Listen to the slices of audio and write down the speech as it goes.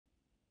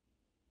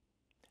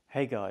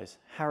Hey guys,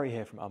 Harry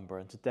here from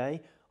Umbra, and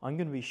today I'm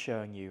going to be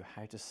showing you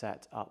how to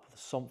set up the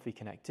Somfy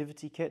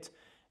connectivity kit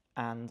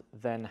and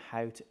then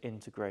how to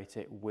integrate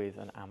it with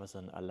an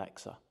Amazon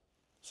Alexa.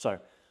 So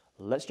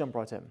let's jump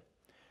right in.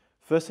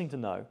 First thing to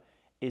know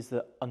is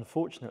that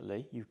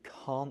unfortunately you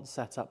can't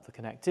set up the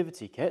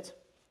connectivity kit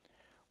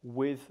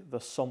with the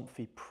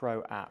Somfy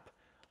Pro app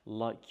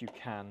like you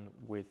can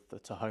with the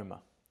Tahoma.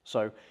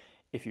 So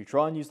if you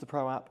try and use the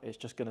Pro app, it's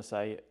just going to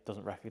say it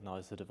doesn't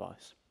recognize the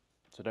device.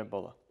 So don't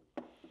bother.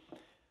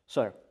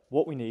 So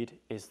what we need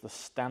is the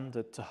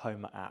standard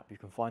Tahoma app. You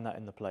can find that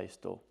in the Play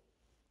Store.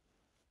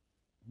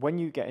 When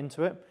you get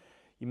into it,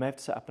 you may have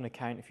to set up an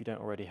account if you don't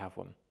already have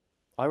one.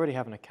 I already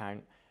have an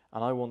account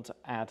and I want to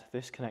add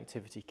this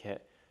connectivity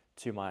kit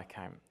to my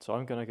account. So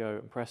I'm going to go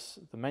and press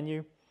the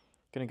menu,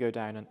 going to go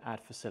down and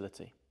add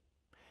facility.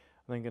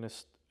 I'm then going to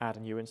add a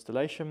new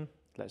installation.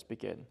 Let's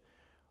begin.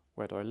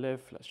 Where do I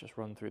live? Let's just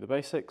run through the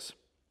basics.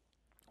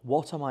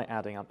 What am I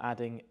adding? I'm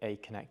adding a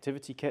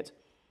connectivity kit.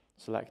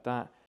 Select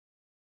that.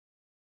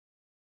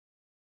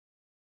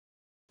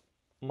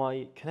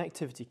 My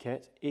connectivity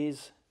kit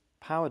is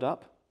powered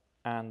up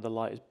and the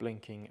light is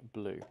blinking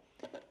blue.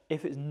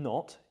 If it's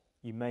not,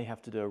 you may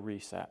have to do a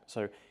reset.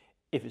 So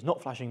if it's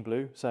not flashing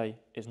blue, say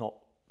it's not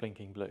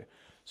blinking blue.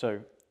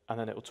 And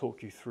then it will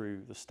talk you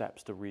through the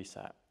steps to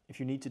reset. If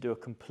you need to do a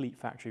complete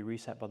factory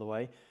reset, by the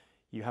way,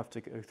 you have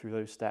to go through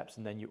those steps,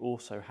 and then you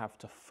also have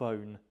to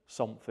phone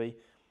Somfy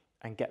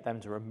and get them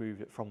to remove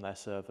it from their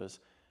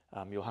servers.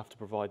 You'll have to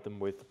provide them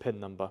with the PIN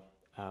number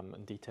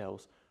and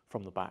details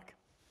from the back.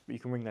 But you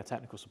can ring their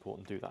technical support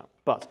and do that.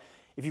 But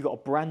if you've got a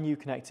brand new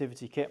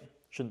connectivity kit,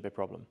 shouldn't be a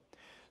problem.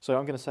 So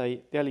I'm going to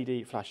say the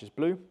LED flashes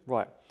blue.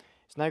 Right,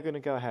 it's now going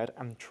to go ahead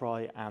and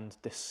try and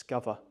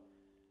discover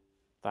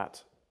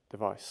that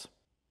device.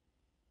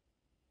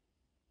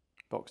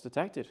 Box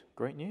detected,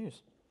 great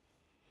news.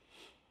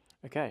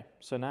 Okay,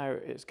 so now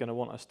it's going to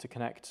want us to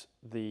connect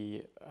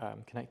the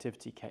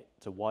connectivity kit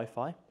to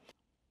Wi-Fi.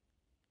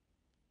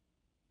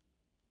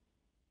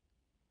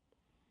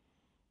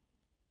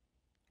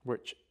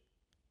 Which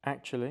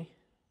actually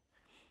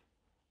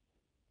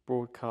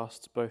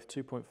broadcasts both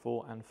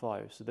 2.4 and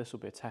 5. So this will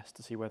be a test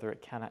to see whether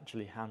it can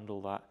actually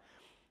handle that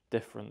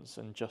difference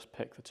and just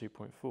pick the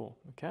 2.4.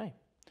 Okay,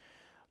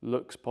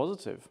 looks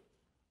positive.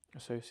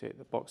 Associate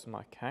the box in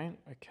my account.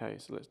 Okay,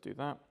 so let's do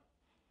that.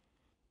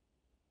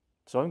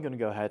 So I'm going to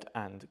go ahead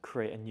and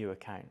create a new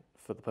account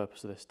for the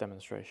purpose of this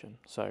demonstration.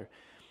 So I'm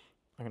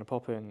going to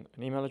pop in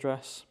an email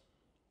address.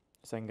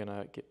 It's then going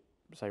to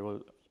say,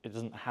 well,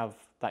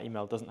 that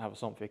email doesn't have a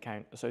Somfy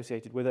account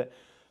associated with it.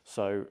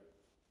 So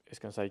it's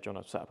going to say, do you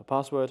want to set up a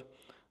password?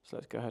 So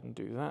let's go ahead and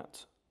do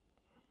that.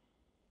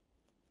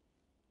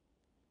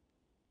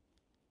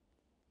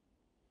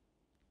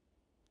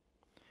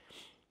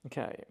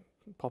 Okay,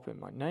 pop in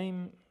my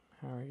name,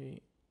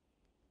 Harry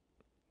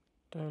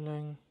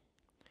Doling.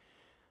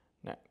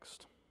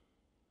 Next.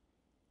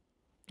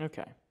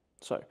 Okay,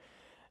 so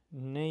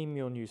name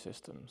your new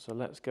system. So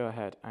let's go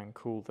ahead and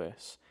call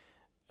this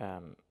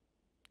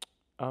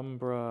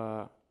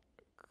Umbra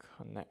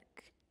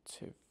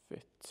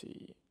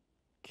Connectivity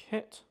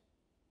Kit.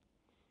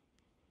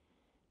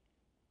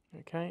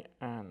 Okay,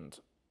 and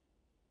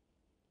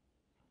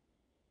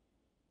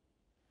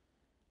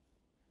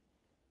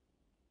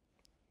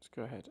let's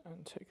go ahead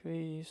and tick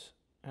these.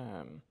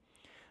 I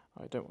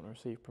don't want to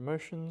receive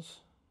promotions.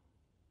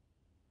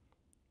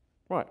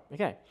 Right,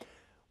 okay,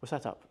 we're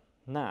set up.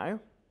 Now,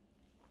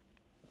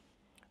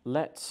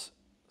 let's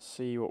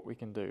see what we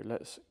can do.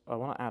 I'm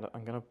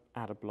going to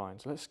add a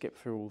blind. So let's skip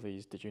through all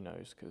these did you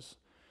knows because,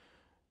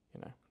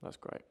 that's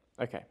great.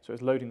 Okay, so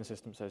it's loading the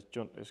system. It says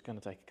it's going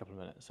to take a couple of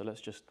minutes. So let's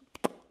just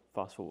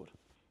fast forward.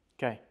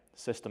 Okay,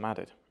 system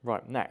added.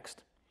 Right,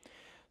 next.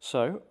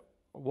 So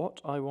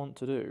what I want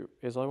to do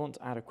is I want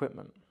to add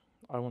equipment.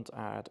 I want to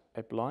add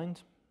a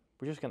blind.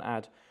 We're just going to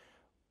add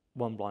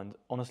one blind.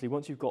 Honestly,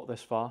 once you've got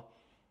this far,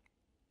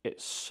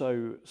 it's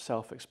so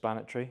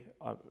self-explanatory.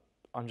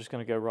 I'm just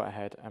going to go right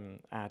ahead and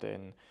add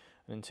in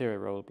an interior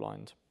roller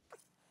blind.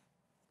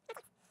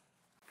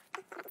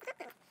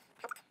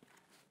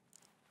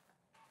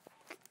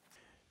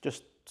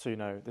 Just so you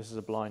know, this is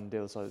a blind the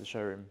other side of the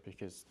showroom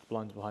because the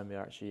blinds behind me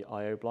are actually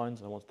I/O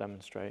blinds and I want to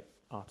demonstrate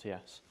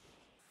RTS.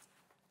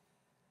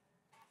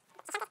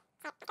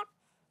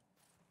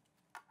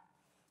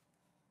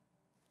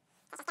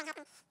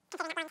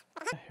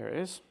 Here it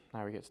is.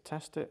 Now we get to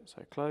test it.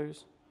 So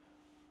close.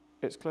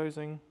 It's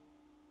closing.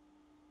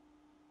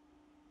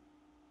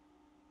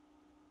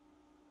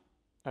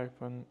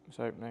 Open, it's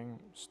opening,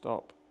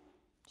 stop,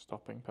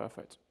 stopping,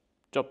 perfect.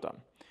 Job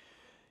done.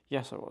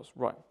 Yes, I was.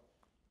 Right. I'm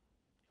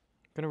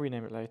going to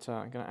rename it later.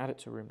 I'm going to add it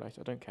to a room later.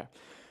 I don't care.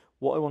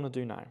 What I want to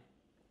do now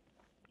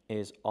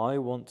is I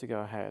want to go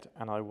ahead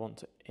and I want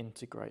to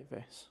integrate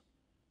this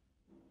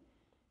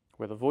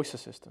with a voice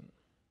assistant.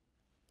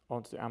 I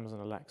want to do Amazon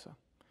Alexa.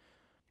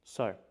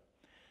 So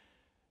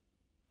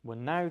we're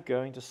now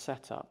going to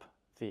set up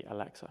the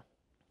Alexa.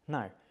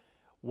 Now,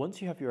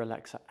 once you have your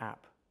Alexa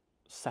app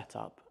set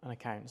up, an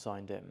account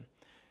signed in,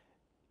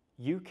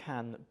 you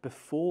can,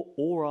 before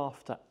or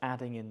after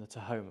adding in the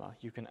Tahoma,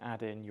 you can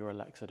add in your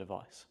Alexa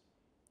device.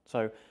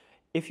 So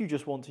if you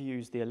just want to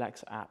use the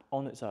Alexa app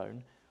on its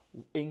own,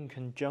 in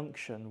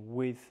conjunction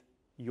with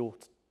your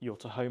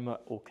Tahoma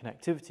or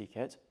connectivity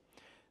kit,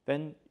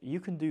 then you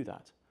can do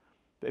that.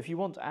 But if you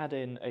want to add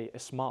in a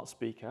smart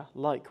speaker,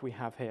 like we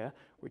have here,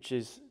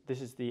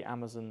 this is the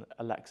Amazon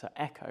Alexa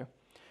Echo,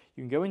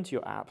 you can go into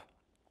your app.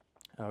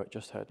 Oh, it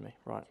just heard me.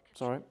 Right,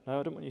 sorry. No,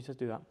 I don't want you to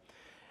do that.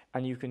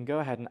 And you can go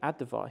ahead and add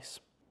device.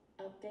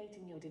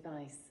 Updating your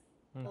device.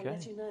 Okay. I'll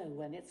let you know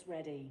when it's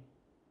ready.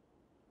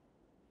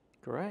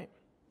 Great.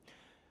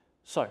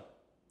 So,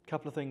 a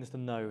couple of things to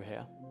know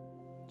here.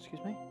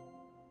 Excuse me?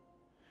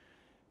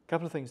 A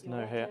couple of things to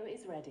know here. Your Echo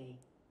is ready.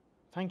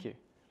 Thank you.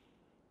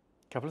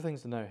 A couple of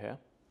things to know here.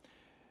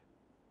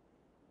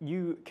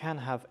 You can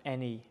have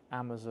any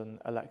Amazon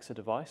Alexa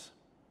device,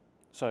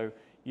 so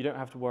you don't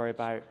have to worry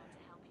about...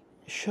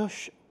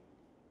 Shush!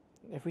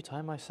 Every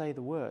time I say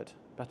the word,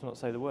 better not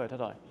say the word,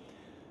 had I?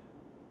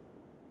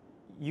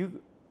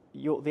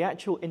 The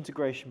actual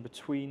integration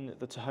between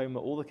the Tahoma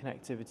or the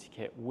connectivity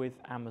kit with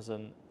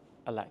Amazon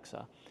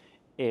Alexa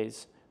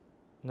is...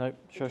 No,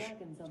 shush.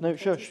 No,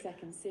 shush.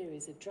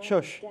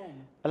 Shush.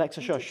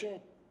 Alexa, shush.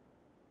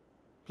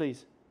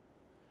 Please.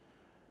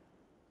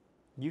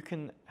 You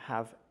can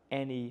have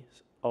any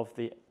of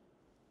the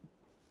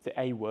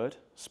A word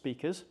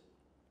speakers,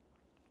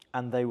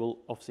 and they will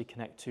obviously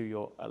connect to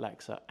your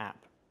Alexa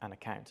app and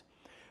account.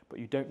 But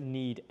you don't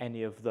need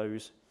any of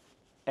those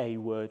A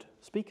word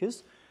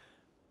speakers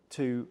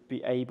to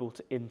be able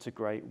to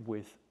integrate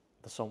with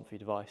the Somfy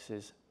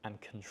devices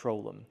and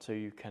control them. So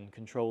you can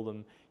control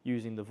them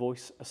using the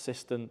voice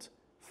assistant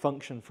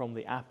function from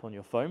the app on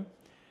your phone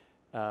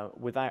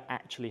without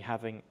actually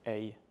having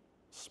a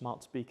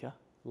smart speaker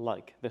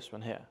like this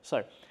one here.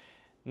 So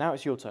now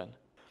it's your turn.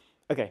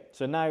 Okay,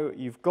 so now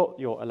you've got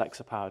your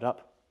Alexa powered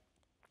up,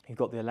 you've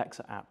got the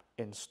Alexa app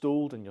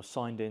installed and you're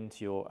signed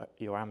into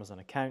your Amazon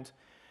account.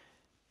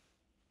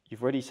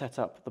 You've already set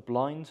up the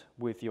blind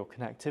with your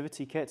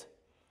connectivity kit,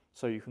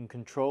 so you can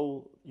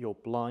control your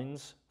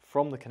blinds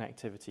from the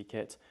connectivity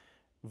kit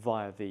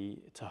via the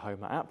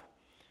Tahoma app.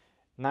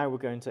 Now we're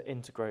going to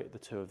integrate the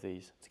two of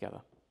these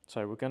together.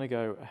 So we're going to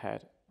go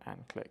ahead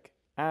and click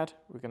add.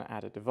 We're going to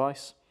add a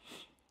device.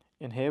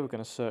 In here we're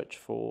going to search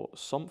for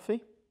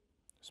Somfy.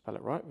 Spell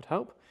it right would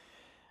help.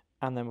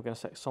 And then we're going to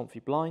select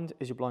Somfy blind.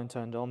 Is your blind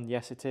turned on?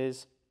 Yes, it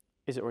is.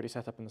 Is it already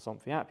set up in the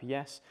Somfy app?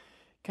 Yes.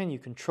 Can you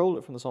control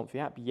it from the Somfy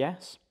app?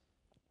 Yes.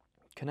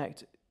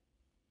 Connect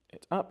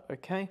it up.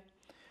 Okay.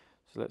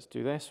 So let's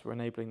do this. We're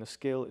enabling the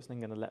skill. It's then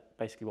going to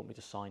basically want me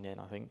to sign in,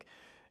 I think,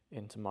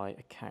 into my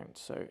account.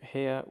 So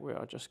here we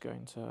are just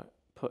going to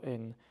put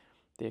in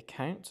the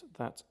account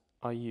that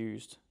I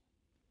used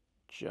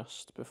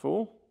just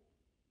before.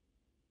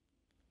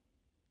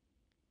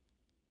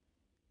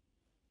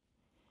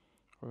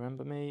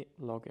 Remember me,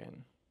 log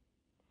in.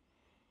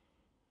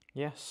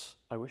 Yes,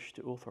 I wish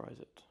to authorize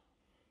it.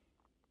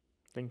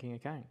 Linking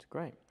account,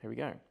 great, here we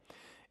go.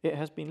 It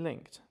has been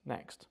linked,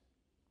 next.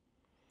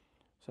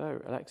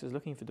 So Alexa's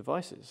looking for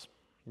devices.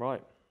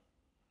 Right,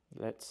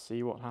 let's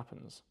see what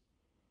happens.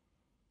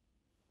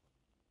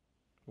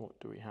 What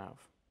do we have?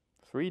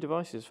 3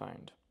 devices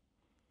found.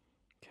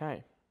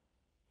 Okay,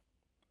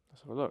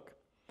 let's have a look.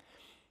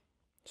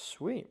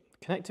 Sweet,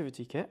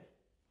 connectivity kit,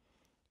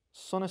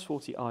 Sonos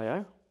 40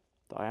 IO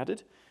that I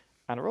added,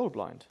 and a roller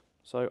blind.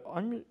 So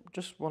I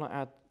just want to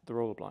add the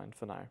roller blind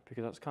for now,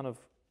 because that's kind of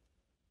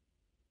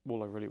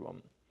all I really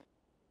want.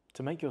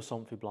 To make your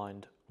Somfy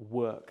blind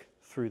work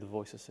through the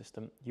voice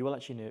assistant, you will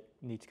actually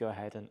need to go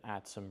ahead and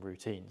add some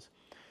routines.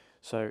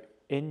 So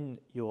in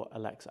your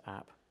Alexa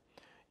app,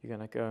 you're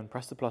going to go and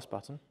press the plus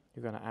button,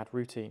 you're going to add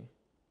routine,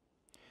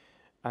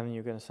 and then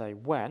you're going to say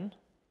when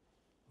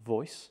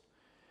voice,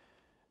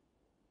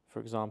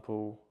 for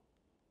example,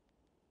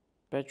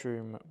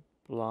 bedroom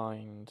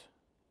blind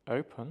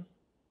open.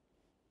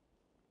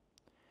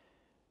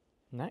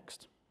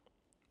 Next,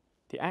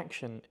 the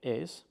action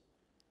is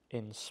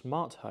in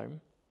smart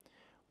home,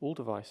 all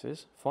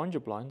devices, find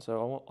your blind,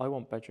 so I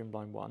want bedroom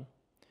blind 1.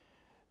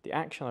 The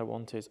action I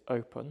want is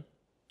open.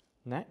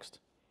 Next,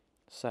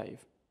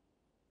 save.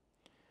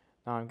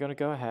 Now I'm going to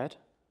go ahead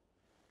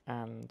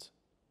and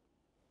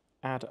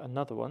add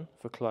another one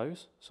for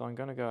close. So I'm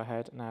going to go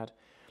ahead and add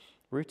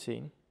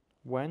routine,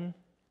 when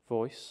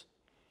voice,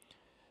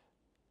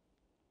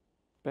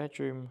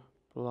 bedroom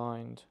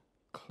blind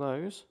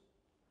close.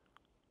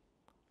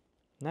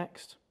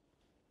 Next,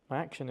 my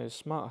action is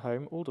smart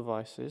home, all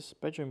devices,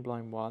 bedroom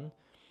blind 1.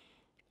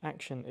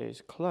 Action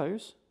is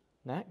close.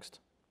 Next,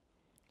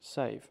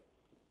 save.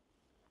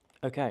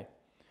 Okay,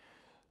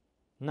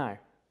 now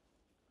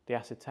the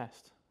acid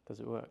test. Does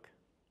it work?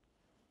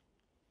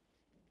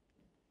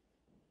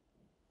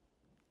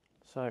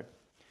 So,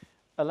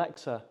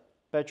 Alexa,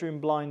 bedroom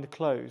blind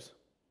close.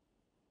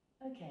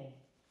 Okay.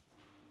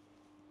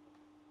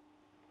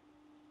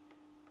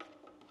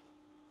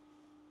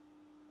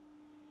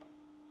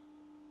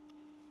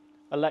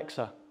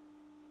 Alexa,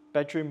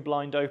 bedroom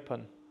blind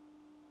open.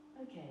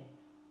 Okay.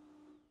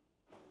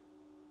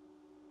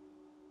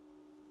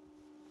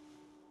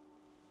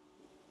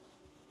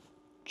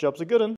 Job's a good 'un.